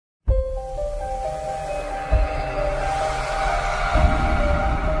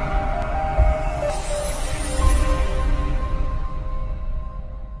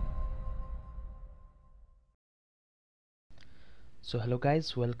So hello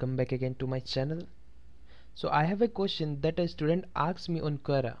guys, welcome back again to my channel. So I have a question that a student asked me on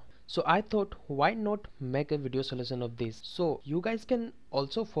Quora. So I thought, why not make a video solution of this? So you guys can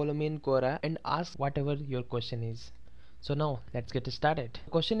also follow me in Quora and ask whatever your question is. So now let's get started.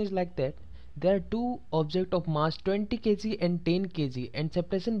 The question is like that. There are two objects of mass 20 kg and 10 kg and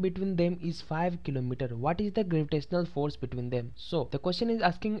separation between them is 5 km. What is the gravitational force between them? So the question is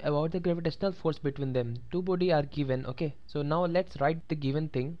asking about the gravitational force between them. Two bodies are given. Okay, so now let's write the given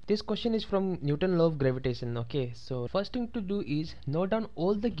thing. This question is from Newton law of gravitation. Okay, so first thing to do is note down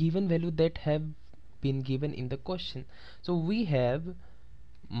all the given value that have been given in the question. So we have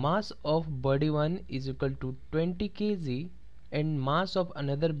mass of body 1 is equal to 20 kg and mass of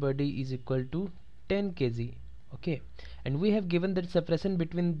another body is equal to 10 kg. Okay, and we have given that separation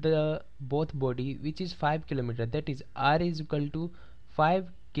between the both body, which is 5 km, that is r is equal to 5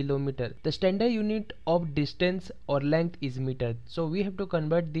 km. The standard unit of distance or length is meter, so we have to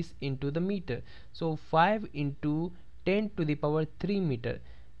convert this into the meter. So 5 into 10 to the power 3 meter,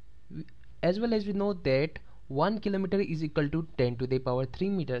 as well as we know that 1 kilometer is equal to 10 to the power 3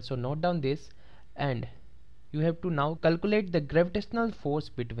 meter. So note down this, and you have to now calculate the gravitational force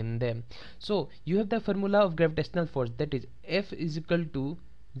between them. So you have the formula of gravitational force, that is F is equal to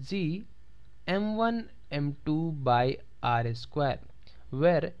G m1 m2 by r square,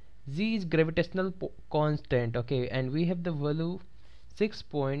 where G is gravitational constant. Okay, and we have the value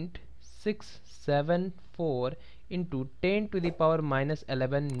 6.674 into 10 to the power minus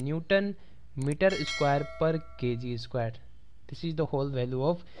 11 Newton meter square per kg square. This is the whole value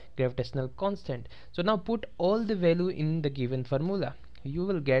of gravitational constant. So now put all the value in the given formula. You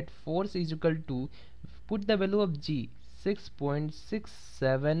will get force is equal to, put the value of G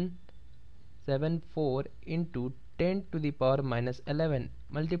 6.6774 into 10 to the power minus 11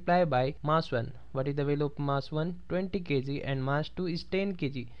 multiply by mass 1. What is the value of mass 1? 20 kg, and mass 2 is 10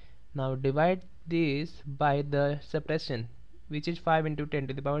 kg. Now divide this by the separation, which is 5 into 10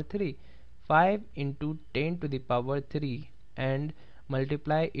 to the power 3. 5 into 10 to the power 3 and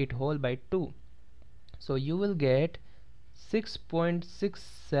multiply it whole by 2. So you will get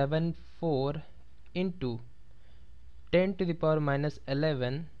 6.674 into 10 to the power minus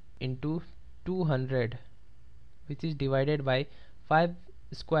 11 into 200, which is divided by 5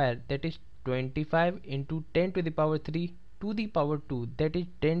 square, that is 25 into 10 to the power 3 to the power 2, that is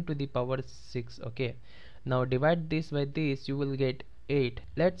 10 to the power 6. Okay, now divide this by this, you will get 8.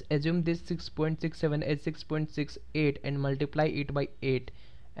 Let's assume this 6.67 as 6.68 and multiply it by 8,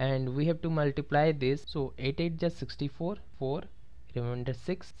 and we have to multiply this. So 8 8 just 64, 4 remainder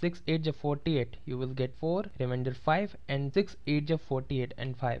 6, 6 8 just 48, you will get 4 remainder 5, and 6 8 just 48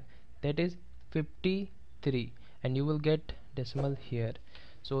 and 5, that is 53, and you will get decimal here.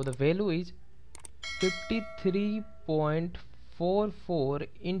 So the value is 53.44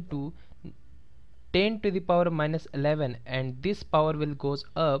 into 10 to the power minus 11, and this power will goes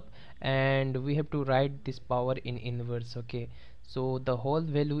up and we have to write this power in inverse. Okay, so the whole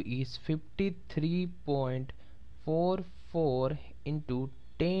value is 53.44 into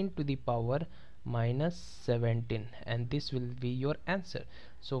 10 to the power minus 17, and this will be your answer.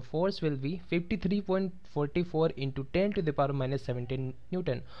 So force will be 53.44 into 10 to the power minus 17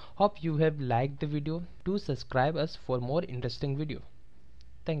 Newton. Hope you have liked the video. Do subscribe us for more interesting video.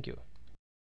 Thank you.